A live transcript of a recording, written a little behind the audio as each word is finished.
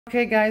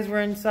Okay guys,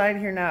 we're inside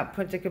here now at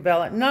Punta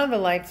Cabello. None of the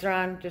lights are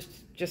on,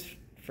 just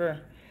for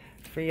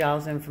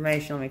y'all's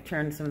information. Let me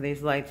turn some of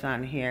these lights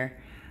on here.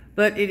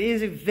 But it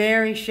is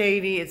very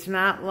shady. It's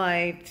not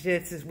light.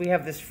 We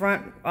have this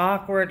front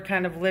awkward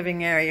kind of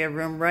living area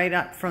room right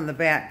up from the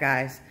back,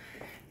 guys.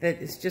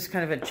 That is just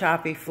kind of a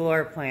choppy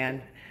floor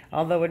plan.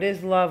 Although it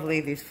is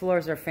lovely, these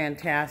floors are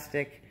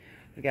fantastic.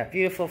 We've got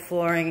beautiful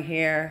flooring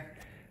here.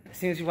 As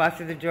soon as you walk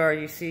through the door,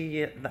 you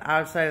see the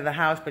outside of the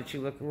house, but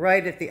you look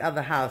right at the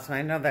other house. And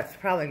I know that's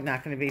probably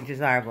not going to be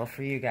desirable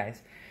for you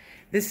guys.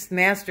 This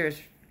master is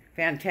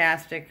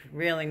fantastic,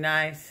 really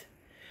nice.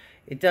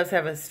 It does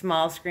have a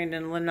small screen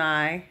and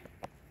lanai.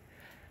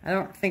 I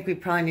don't think we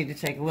probably need to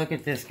take a look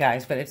at this,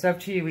 guys, but it's up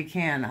to you. We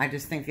can. I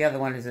just think the other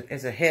one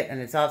is a hit, and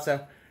it's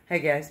also, hey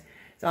guys,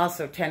 it's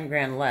also 10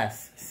 grand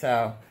less.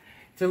 So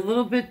it's a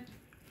little bit,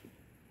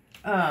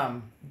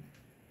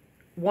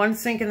 one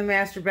sink in the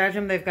master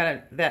bedroom. They've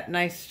got that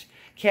nice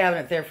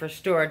cabinet there for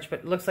storage, but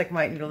it looks like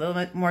might need a little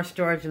bit more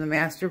storage in the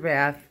master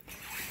bath.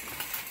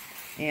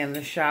 And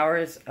the shower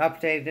is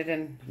updated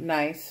and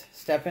nice.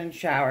 Step-in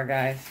shower,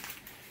 guys.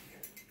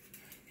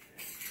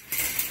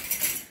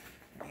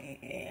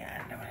 And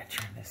I'm going to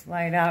turn this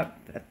light out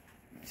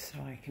so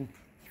I can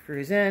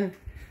cruise in.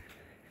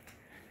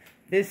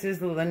 This is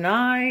the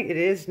lanai. It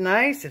is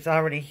nice. It's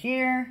already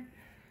here.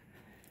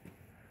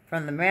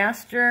 From the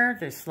master,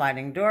 there's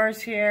sliding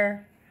doors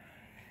here.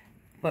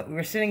 But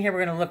we're sitting here,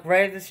 we're going to look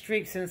right at the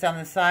street since on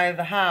the side of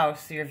the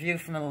house, so your view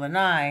from the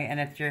lanai, and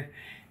it's your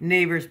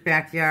neighbor's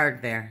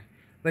backyard there.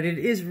 But it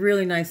is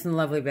really nice and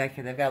lovely back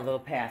here. They've got a little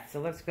path.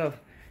 So let's go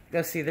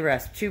see the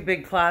rest. 2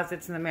 big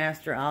closets in the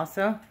master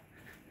also.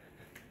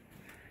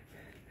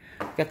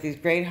 Got these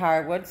great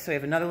hardwoods, so we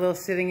have another little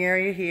sitting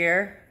area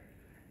here.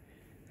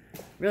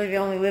 Really the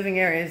only living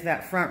area is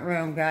that front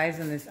room, guys,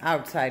 and this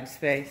outside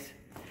space.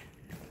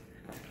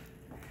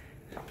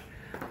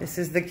 This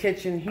is the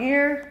kitchen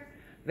here.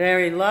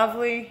 Very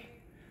lovely.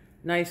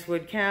 Nice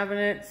wood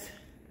cabinets.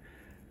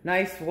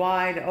 Nice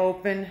wide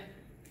open. You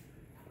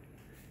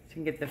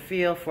can get the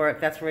feel for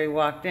it. That's where we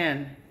walked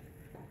in.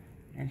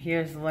 And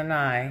here's the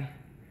lanai.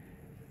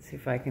 Let's see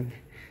if I can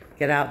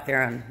get out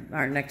there on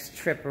our next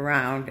trip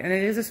around. And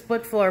it is a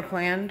split floor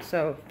plan,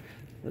 so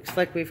looks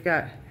like we've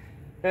got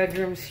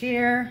bedrooms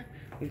here.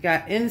 We've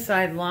got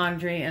inside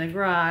laundry and a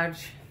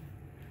garage.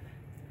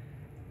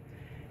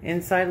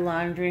 Inside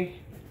laundry.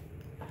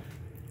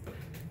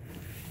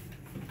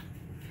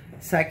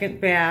 Second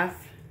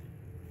bath.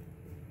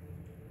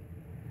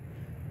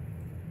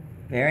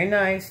 Very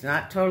nice.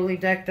 Not totally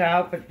decked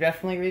out, but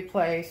definitely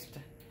replaced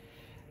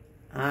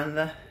on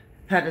the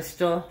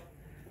pedestal.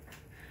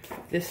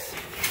 This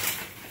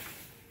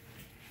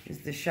is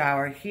the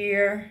shower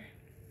here.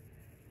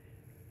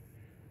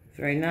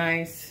 Very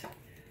nice.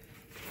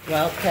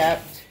 Well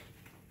kept.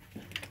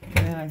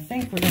 And I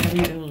think we're going to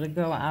be able to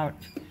go out.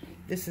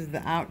 This is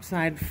the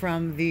outside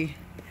from the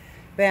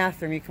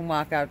bathroom. You can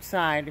walk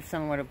outside if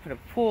someone would have put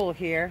a pool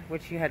here,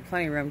 which you had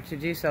plenty of room to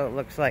do so, it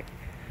looks like.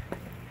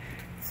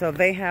 So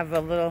they have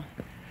a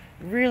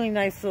really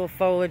nice little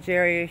foliage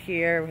area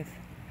here with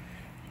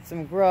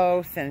some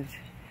growth, and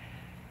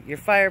your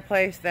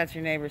fireplace, that's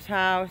your neighbor's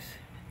house.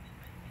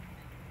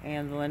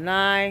 And the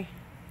lanai.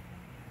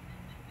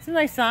 It's a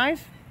nice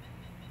size.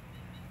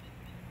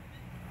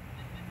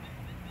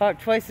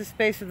 About twice the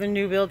space of the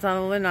new builds on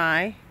the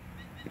lanai.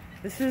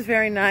 This is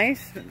very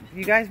nice.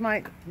 You guys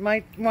might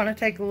want to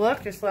take a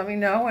look. Just let me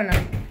know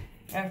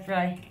after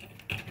I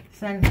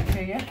send it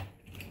to you.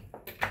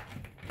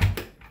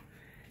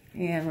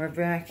 And we're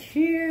back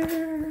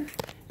here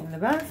in the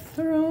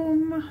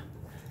bathroom.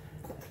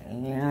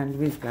 And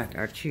we've got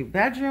our 2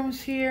 bedrooms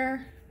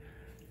here.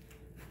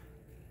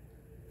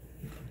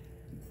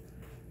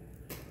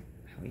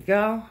 There we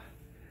go.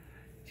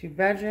 2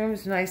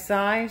 bedrooms, nice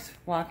size,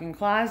 walk-in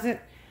closet.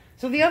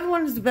 So the other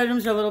ones, the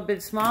bedrooms are a little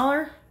bit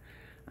smaller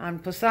on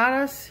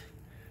Posadas.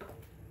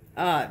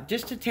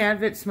 Just a tad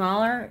bit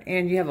smaller,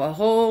 and you have a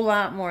whole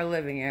lot more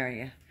living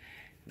area.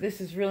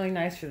 This is really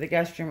nice for the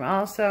guest room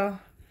also.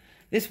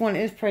 This one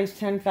is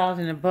priced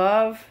 $10,000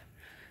 above.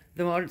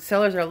 The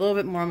sellers are a little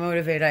bit more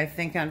motivated, I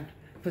think, on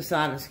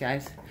Posadas,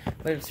 guys.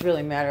 But it's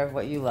really a matter of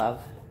what you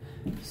love.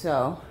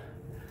 So,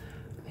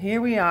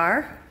 here we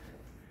are.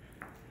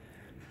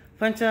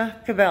 Punta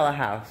Cabello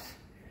house.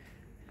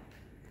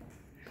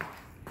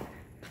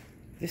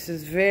 This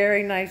is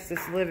very nice,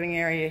 this living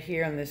area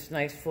here on this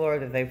nice floor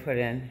that they put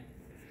in.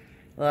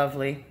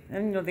 Lovely.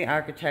 And you know, the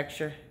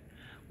architecture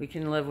we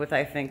can live with,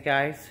 I think,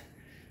 guys.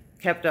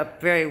 Kept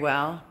up very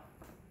well.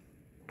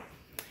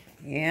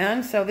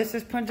 And so this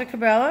is Punta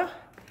Cabello.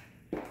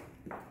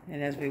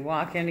 And as we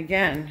walk in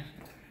again,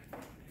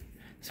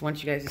 just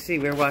want you guys to see,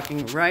 we're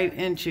walking right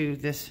into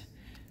this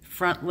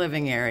front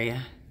living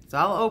area. It's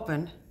all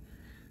open,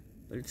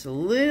 but it's a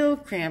little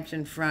cramped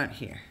in front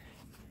here.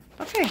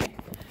 Okay,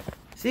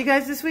 see you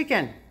guys this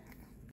weekend.